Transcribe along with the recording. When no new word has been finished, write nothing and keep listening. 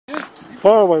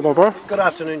Fire away, my bro. Good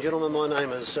afternoon, gentlemen. My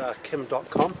name is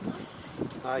Kim.com.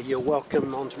 You're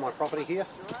welcome onto my property here.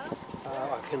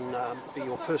 I can be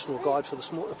your personal guide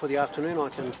for the afternoon. I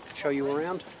can show you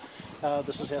around.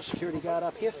 This is our security guard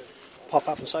up here. Pop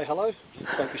up and say hello.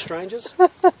 Don't be strangers.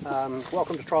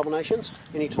 Welcome to Tribal Nations.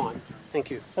 Anytime.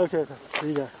 Thank you. Okay, there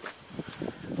you go.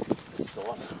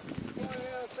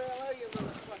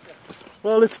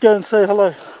 Well, let's go and say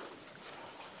hello.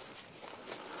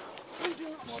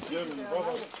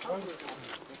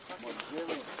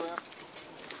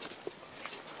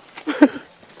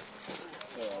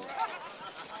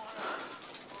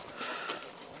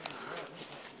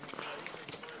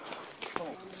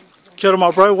 Kia ora,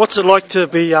 my bro. What's it like to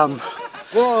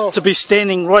be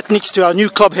standing right next to our new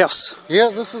clubhouse? Yeah,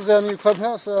 this is our new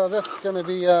clubhouse. That's going to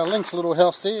be Link's little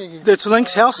house there. That's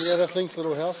Link's house? Yeah, that's Link's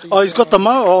little house. Oh, he's got the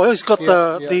he's got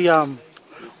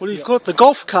what do you call it? The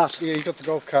golf cart. Yeah, he's got the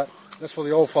golf cart. That's for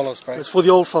the old fellas, mate. That's for the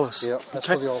old fellas. Yeah, that's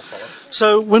for the old fellas.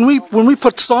 So when we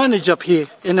put signage up here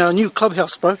in our new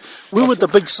clubhouse, bro, where would the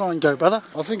big sign go, brother?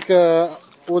 I think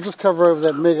we'll just cover over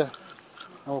that mega.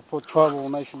 I'll put Tribal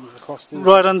Nations across there.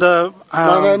 Right under...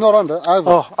 no, not under. Over.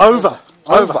 Oh,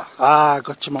 over. Ah,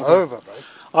 got you, my bro. Over, bro.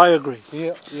 I agree.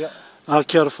 Yeah, yeah.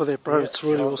 Kia ora for that, bro. Yeah, it's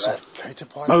really awesome.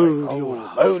 Mauri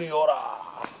ora. Mauri ora.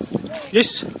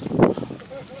 Yes.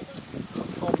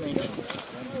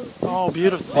 Oh,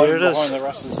 beautiful. There it is. Behind the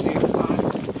rushes there.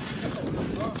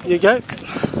 Here you go.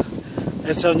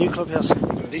 That's our new clubhouse.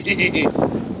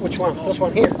 Which one? This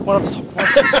one here? One up the top.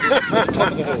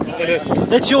 Top of the hill.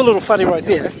 That's your little fuddy right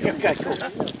there. Okay, cool.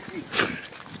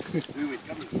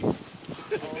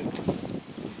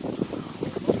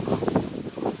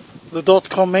 The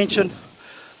 .com mention.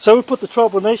 So we put the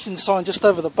Tribal Nation sign just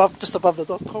above the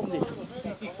 .com there.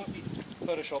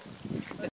 Photoshop.